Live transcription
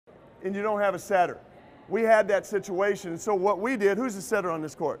and you don't have a setter. We had that situation, and so what we did, who's the setter on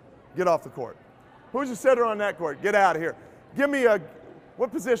this court? Get off the court. Who's the setter on that court? Get out of here. Give me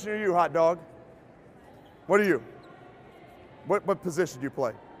what position are you, hot dog? What are you? What position do you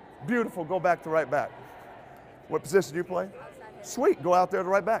play? Beautiful, go back to right back. What position do you play? Sweet, go out there to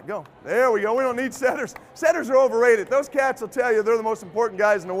right back, go. There we go, we don't need setters. Setters are overrated. Those cats will tell you they're the most important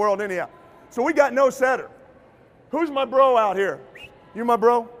guys in the world anyhow. So we got no setter. Who's my bro out here? You my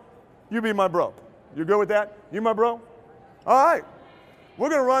bro? You be my bro. You good with that? You my bro? All right. We're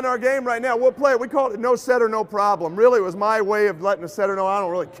going to run our game right now. We'll play it. We called it no setter, no problem. Really, it was my way of letting the setter know I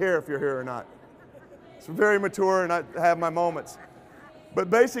don't really care if you're here or not. It's very mature, and I have my moments. But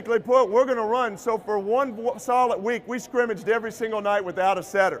basically put, we're going to run. So for one solid week, we scrimmaged every single night without a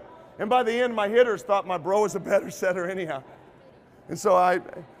setter. And by the end, my hitters thought my bro was a better setter anyhow. And so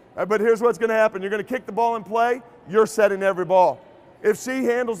but here's what's going to happen. You're going to kick the ball in play. You're setting every ball. If she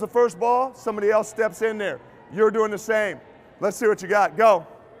handles the first ball, somebody else steps in there. You're doing the same. Let's see what you got. Go.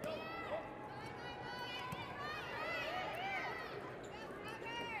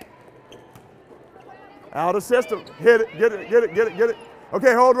 Out of system. Hit it, get it, get it, get it, get it.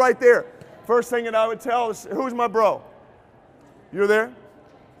 Okay, hold right there. First thing that I would tell is, who's my bro? You're there?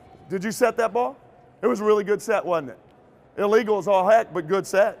 Did you set that ball? It was a really good set, wasn't it? Illegal as all heck, but good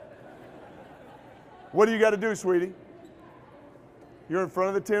set. What do you got to do, sweetie? You're in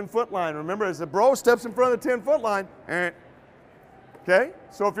front of the 10-foot line. Remember, as the bro steps in front of the 10-foot line, okay?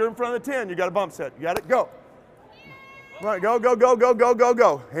 So if you're in front of the 10, you got a bump set. You got it? Go. Right, go, go, go, go, go, go,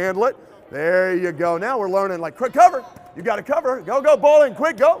 go. Handle it. There you go. Now we're learning, like, quick cover. You got to cover. Go, go, ball in,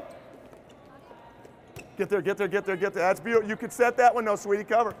 quick, go. Get there, get there, get there, get there. That's beautiful. You could set that one, no, sweetie,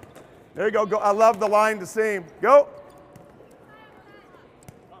 cover. There you go. Go. I love the line to seam. Go.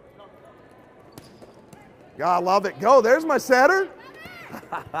 God, I love it. Go. There's my setter.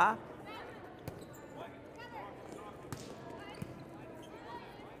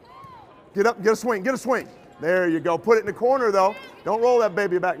 Get up, get a swing, get a swing. There you go. Put it in the corner, though. Don't roll that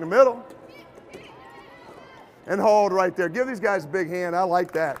baby back in the middle. And hold right there. Give these guys a big hand. I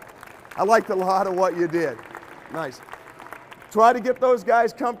like that. I liked a lot of what you did. Nice. Try to get those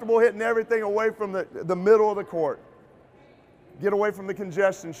guys comfortable hitting everything away from the middle of the court. Get away from the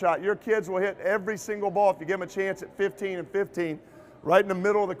congestion shot. Your kids will hit every single ball if you give them a chance at 15 and 15. Right in the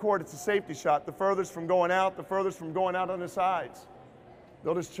middle of the court, it's a safety shot. The furthest from going out, the furthest from going out on the sides.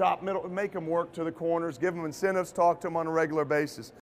 They'll just chop middle, make them work to the corners, give them incentives, talk to them on a regular basis.